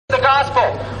The gospel.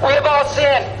 We have all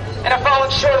sinned and have fallen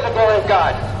short of the glory of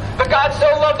God. But God so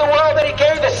loved the world that He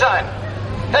gave His Son,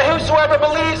 that whosoever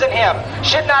believes in Him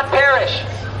should not perish,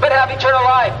 but have eternal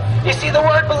life. You see, the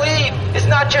word believe is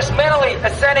not just mentally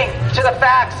assenting to the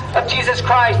facts of Jesus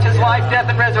Christ, His life, death,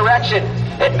 and resurrection.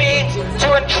 It means to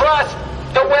entrust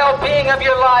the well-being of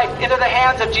your life into the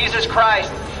hands of Jesus Christ.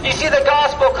 You see, the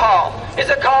gospel call is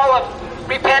a call of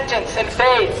repentance and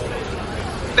faith.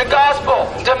 The gospel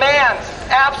demands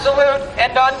absolute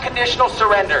and unconditional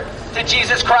surrender to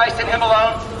Jesus Christ and Him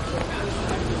alone.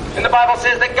 And the Bible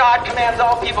says that God commands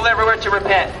all people everywhere to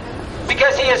repent,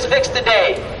 because He has fixed the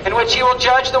day in which He will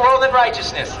judge the world in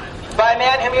righteousness by a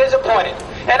man whom He has appointed.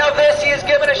 And of this He has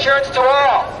given assurance to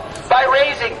all by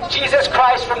raising Jesus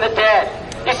Christ from the dead.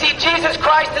 You see, Jesus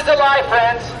Christ is alive,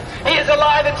 friends. He is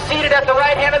alive and seated at the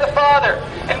right hand of the Father,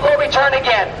 and will return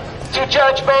again to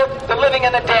judge both the living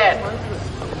and the dead.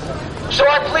 So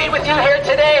our plea with you here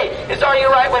today is, are you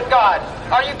right with God?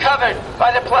 Are you covered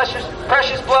by the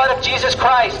precious blood of Jesus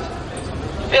Christ?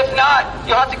 If not,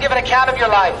 you'll have to give an account of your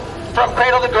life from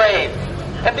cradle to grave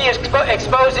and be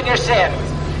exposed in your sin.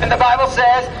 And the Bible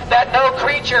says that no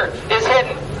creature is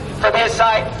hidden from His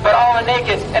sight, but all are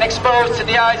naked and exposed to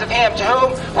the eyes of Him to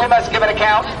whom we must give an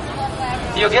account.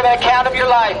 You'll give an account of your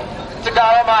life to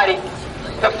God Almighty.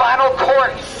 The final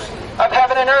court of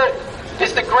heaven and earth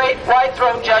is the great white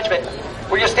throne judgment,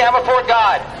 where you stand before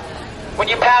God when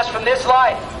you pass from this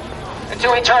life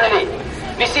into eternity.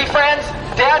 You see, friends,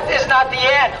 death is not the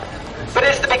end, but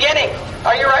it's the beginning.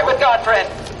 Are you right with God, friend?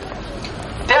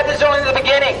 Death is only the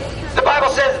beginning. The Bible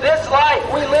says this life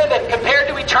we live in, compared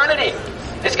to eternity,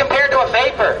 is compared to a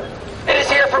vapor. It is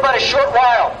here for but a short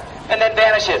while and then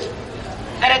vanishes.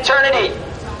 And eternity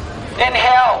in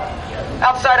hell,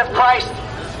 outside of Christ,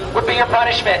 would be your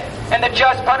punishment, and the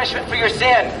just punishment for your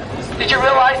sin. Did you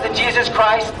realize that Jesus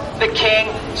Christ, the King,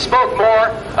 spoke more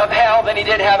of hell than He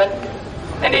did heaven?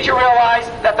 And did you realize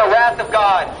that the wrath of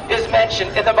God is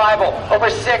mentioned in the Bible over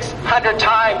 600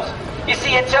 times? You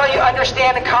see, until you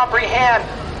understand and comprehend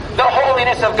the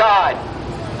holiness of God,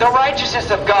 the righteousness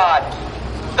of God,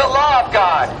 the law of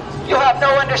God, you'll have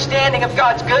no understanding of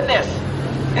God's goodness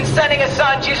in sending His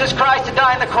Son, Jesus Christ, to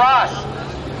die on the cross,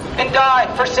 and die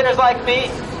for sinners like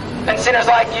me and sinners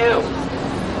like you.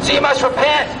 So you must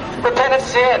repent. Repent of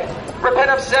sin. Repent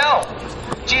of self.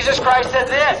 Jesus Christ said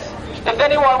this: if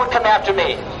anyone would come after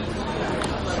me,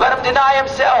 let him deny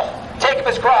himself, take up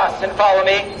his cross, and follow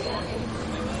me.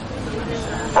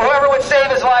 For whoever would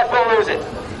save his life will lose it,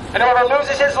 and whoever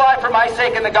loses his life for my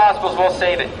sake and the gospel's will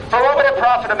save it. For what would it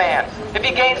profit a man if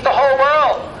he gains the whole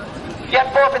world,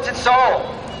 yet forfeits his soul?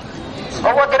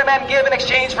 Or what can a man give in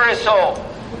exchange for his soul?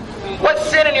 What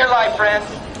sin in your life, friends,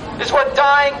 is worth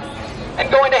dying and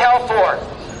going to hell for?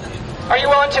 Are you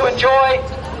willing to enjoy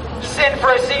sin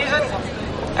for a season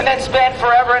and then spend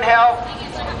forever in hell?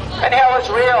 And hell is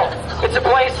real. It's a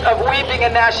place of weeping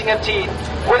and gnashing of teeth,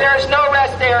 where there is no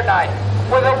rest day or night,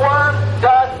 where the worm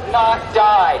does not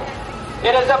die.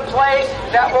 It is a place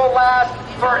that will last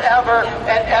forever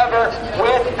and ever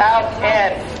without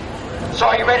end. So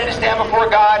are you ready to stand before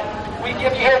God? We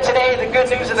give you here today the good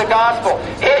news of the gospel.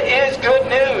 It is good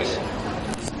news.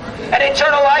 And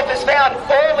eternal life is found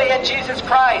only in Jesus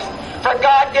Christ. For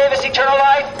God gave us eternal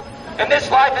life, and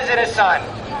this life is in His Son.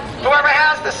 Whoever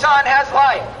has the Son has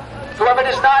life. Whoever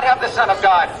does not have the Son of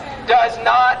God does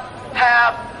not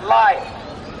have life.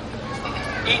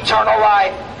 Eternal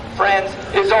life, friends,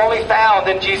 is only found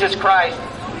in Jesus Christ.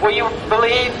 Will you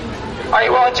believe? Are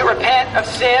you willing to repent of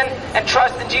sin and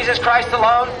trust in Jesus Christ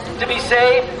alone to be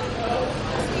saved?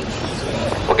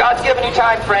 Well, God's given you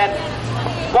time, friend.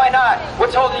 Why not?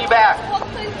 What's holding you back?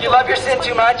 You love your sin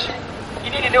too much? You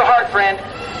need a new heart, friend.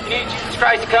 You need Jesus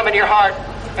Christ to come into your heart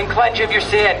and cleanse you of your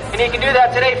sin. And He can do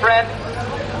that today, friend.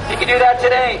 He can do that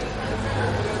today.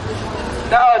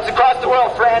 No, it's across the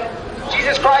world, friend.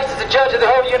 Jesus Christ is the judge of the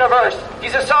whole universe.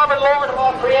 He's the sovereign Lord of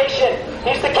all creation.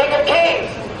 He's the King of kings.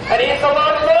 And He is the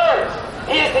Lord of lords.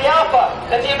 He is the Alpha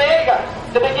and the Omega,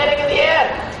 the beginning and the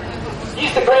end.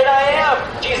 He's the great I am,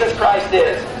 Jesus Christ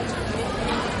is.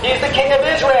 He is the King of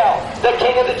Israel, the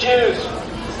King of the Jews.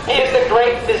 He is the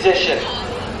great physician.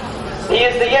 He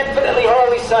is the infinitely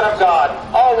holy Son of God,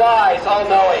 all wise, all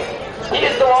knowing. He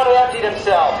is the one who emptied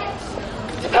Himself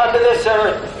to come to this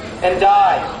earth and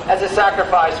die as a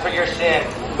sacrifice for your sin.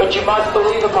 But you must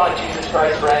believe upon Jesus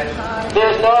Christ, friend. There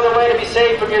is no other way to be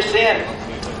saved from your sin.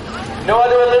 No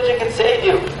other religion can save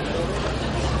you.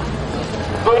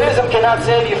 Buddhism cannot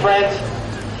save you, friends.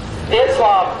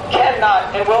 Islam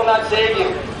cannot and will not save you.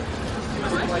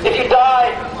 If you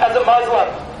die as a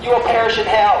Muslim, you will perish in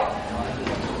hell.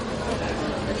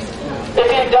 If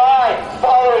you die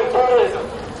following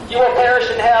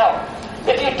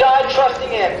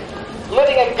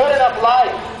living a good enough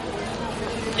life,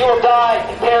 you will die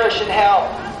and perish in hell.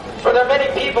 For there are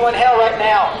many people in hell right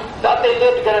now thought they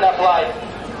lived a good enough life.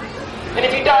 And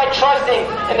if you die trusting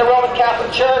in the Roman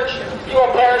Catholic Church, you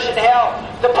will perish in hell.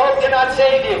 The Pope cannot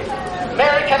save you.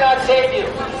 Mary cannot save you.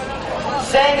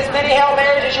 Saying as many Hail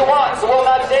Marys as you want, it will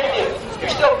not save you.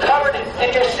 You're still covered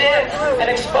in your sins and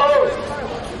exposed.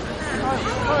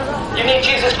 You need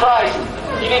Jesus Christ.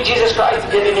 You need Jesus Christ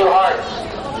to get in your heart.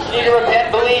 You need to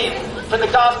repent and believe. For the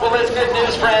gospel is good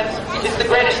news, friends. It's the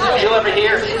greatest news you'll ever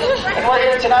hear. And we're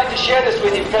here tonight to share this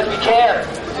with you because we care.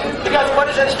 Because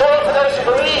what is in store for those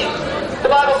who believe?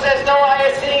 The Bible says, no eye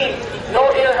has seen,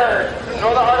 nor ear heard,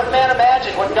 nor the heart of man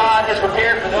imagined what God has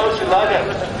prepared for those who love Him.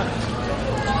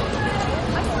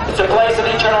 It's a place of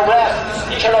eternal rest,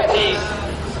 eternal peace.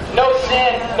 No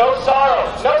sin, no sorrow,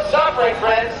 no suffering,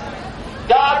 friends.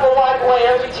 God will wipe away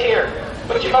every tear,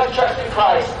 but you must trust in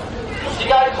Christ. You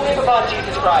got to believe upon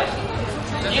Jesus Christ.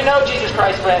 You know Jesus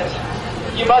Christ, friends.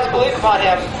 You must believe upon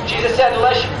Him. Jesus said,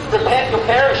 unless you repent, you'll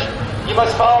perish. You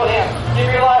must follow Him.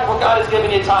 Give your life what God has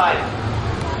given you time.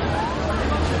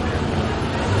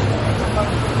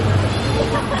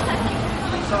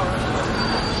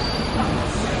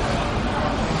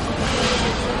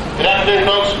 Good afternoon,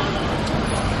 folks.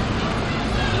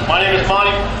 My name is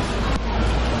Monty.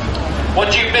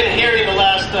 What you've been hearing the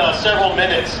last several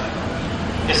minutes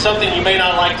is something you may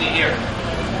not like to hear.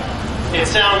 It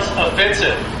sounds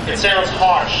offensive. It sounds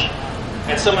harsh.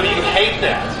 And some of you hate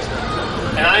that.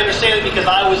 And I understand it because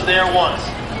I was there once.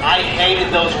 I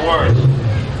hated those words.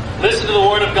 Listen to the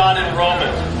Word of God in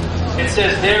Romans. It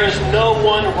says, there is no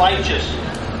one righteous.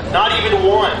 Not even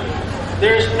one.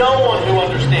 There is no one who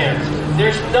understands.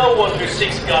 There's no one who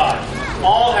seeks God.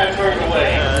 All have turned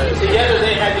away. Together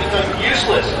they have become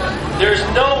useless. There's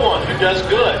no one who does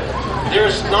good.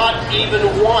 There's not even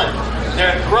one.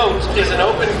 Their throat is an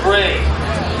open grave.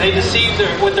 They deceive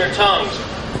with their tongues.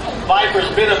 Vipers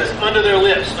venomous under their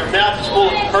lips. Their mouth is full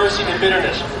of cursing and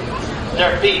bitterness.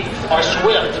 Their feet are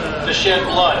swift to shed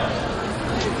blood.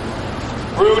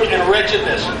 Ruin and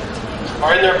wretchedness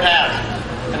are in their path,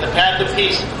 and the path of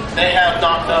peace they have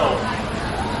not known.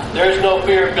 There is no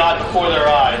fear of God before their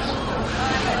eyes.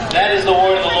 That is the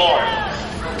word of the Lord.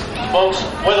 Folks,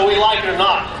 whether we like it or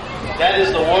not, that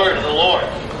is the word of the Lord.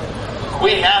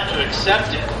 We have to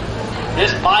accept it.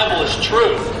 This Bible is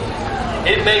true.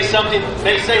 It may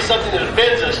say something that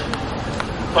offends us,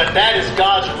 but that is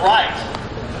God's right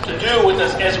to do with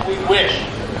us as we wish.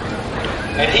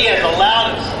 And He has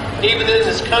allowed us, even in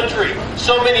this country,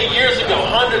 so many years ago,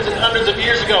 hundreds and hundreds of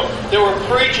years ago, there were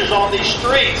preachers on these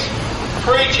streets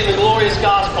preaching the glorious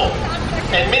gospel.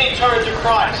 And many turned to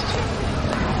Christ.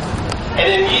 And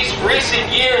in these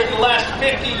recent years, the last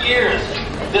 50 years,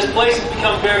 this place has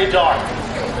become very dark.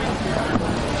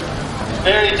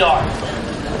 Very dark.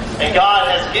 And God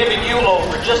has given you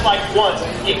over, just like once.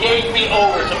 He gave me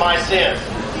over to my sins.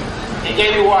 He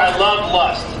gave me where I loved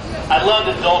lust. I loved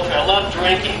adultery. I loved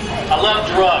drinking. I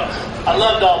loved drugs. I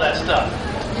loved all that stuff.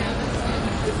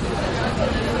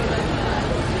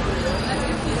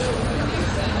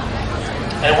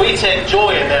 And we take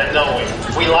joy in that, don't we?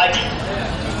 We like it.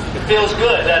 It feels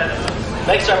good. That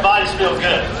makes our bodies feel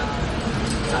good.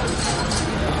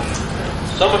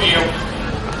 Some of you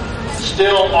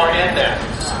still are in that.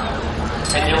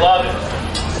 And you love it.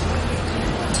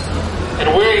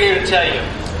 And we're here to tell you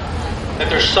that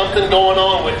there's something going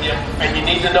on with you, and you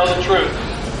need to know the truth.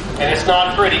 And it's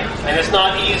not pretty, and it's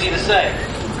not easy to say.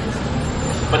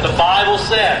 But the Bible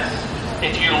says,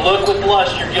 if you look with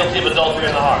lust, you're guilty of adultery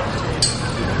in the heart.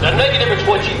 Doesn't make a difference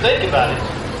what you think about it.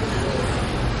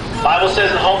 The Bible says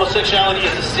that homosexuality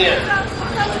is a sin.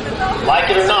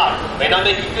 Like it or not. May not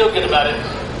make you feel good about it.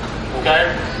 Okay?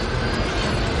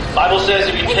 The Bible says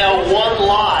if you tell one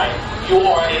lie, you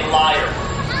are a liar.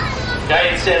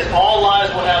 Okay? It says all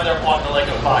lies will have their part in the lake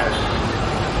of fire.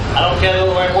 I don't care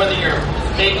whether you're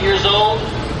 8 years old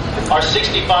or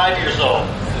 65 years old.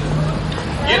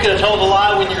 You can have told a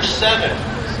lie when you're 7,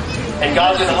 and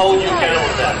God's going to hold you accountable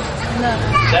for that.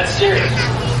 That's serious.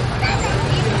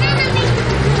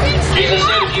 Jesus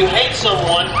said if you hate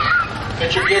someone,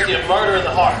 that you're guilty of murder in the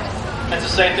heart. That's the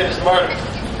same thing as murder.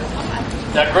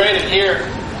 Now granted, here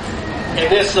in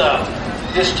this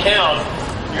town,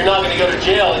 you're not going to go to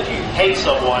jail if you hate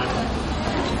someone,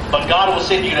 but God will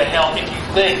send you to hell if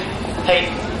you think hate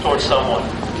towards someone.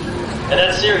 And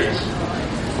that's serious.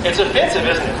 It's offensive,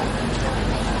 isn't it?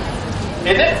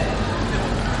 Isn't it?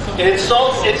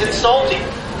 It's insulting.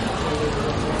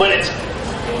 But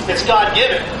it's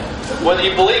God-given. Whether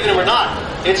you believe in Him or not,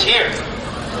 it's here.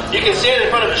 You can stand in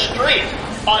front of a street,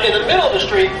 in the middle of the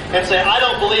street, and say, I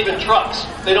don't believe in trucks.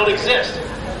 They don't exist.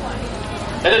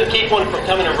 That doesn't keep one from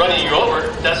coming and running you over,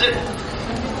 does it?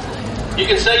 You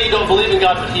can say you don't believe in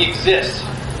God, but He exists.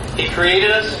 He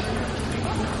created us.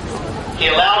 He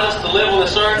allowed us to live on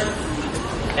this earth,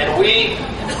 and we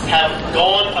have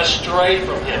gone astray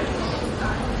from Him.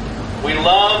 We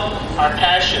love our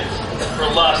passions for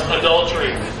lust,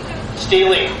 adultery,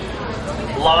 stealing,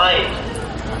 lying,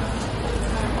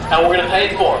 and we're going to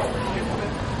pay for it.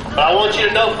 But I want you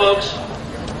to know, folks,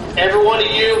 every one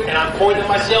of you, and I'm pointing at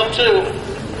myself too,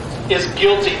 is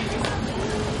guilty.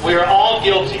 We are all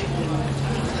guilty.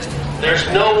 There's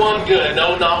no one good,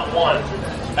 no, not one.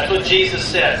 That's what Jesus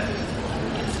said.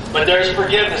 But there's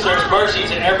forgiveness, there's mercy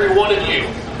to every one of you.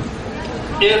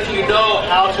 If you know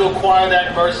how to acquire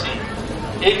that mercy,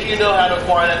 if you know how to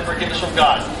acquire that forgiveness from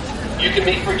God, you can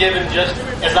be forgiven just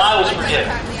as I was forgiven.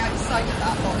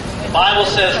 The Bible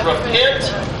says, repent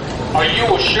or you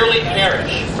will surely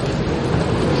perish.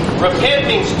 Repent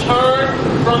means turn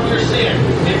from your sin.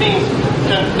 It means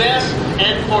confess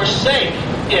and forsake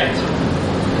it.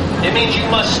 It means you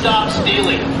must stop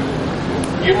stealing.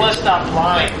 You must stop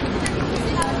lying.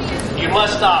 You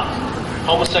must stop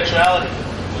homosexuality.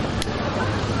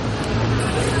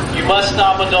 You must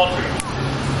stop adultery.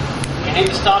 You need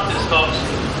to stop this, folks.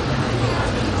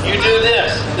 You do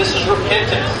this. This is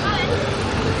repentance.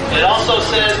 It also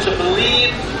says to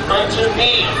believe unto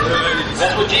me.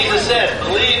 That's what Jesus says.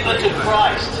 Believe unto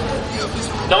Christ.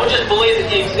 Don't just believe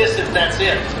that He exists and that's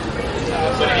it.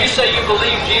 But if you say you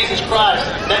believe Jesus Christ,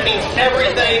 that means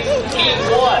everything He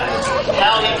was,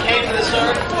 how He came to this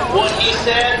earth, what He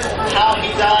said, how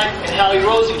He died, and how He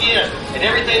rose again. And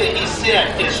everything that He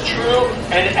said is true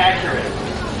and accurate.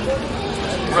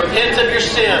 Repent of your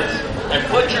sins and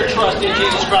put your trust in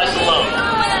Jesus Christ alone.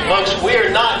 Folks, we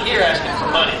are not here asking for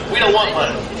money. We don't want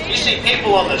money. You see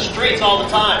people on the streets all the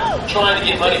time trying to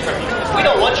get money from you. We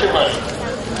don't want your money.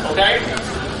 Okay?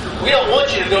 We don't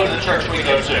want you to go to the church we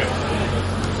go to.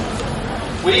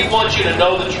 We want you to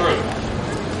know the truth.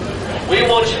 We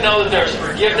want you to know that there's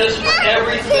forgiveness for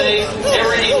everything,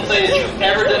 every evil thing that you've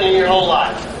ever done in your whole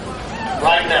life.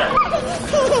 Right now.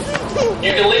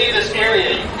 You can leave this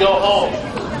area, you can go home.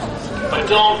 But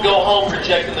don't go home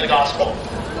rejecting the gospel.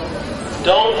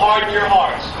 Don't harden your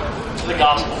hearts to the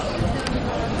gospel.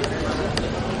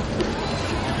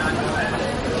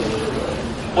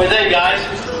 What do you think, guys?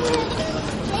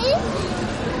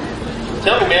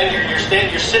 Tell me,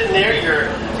 man, you're sitting there, you're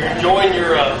enjoying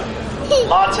your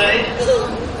latte,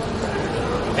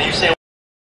 and you say,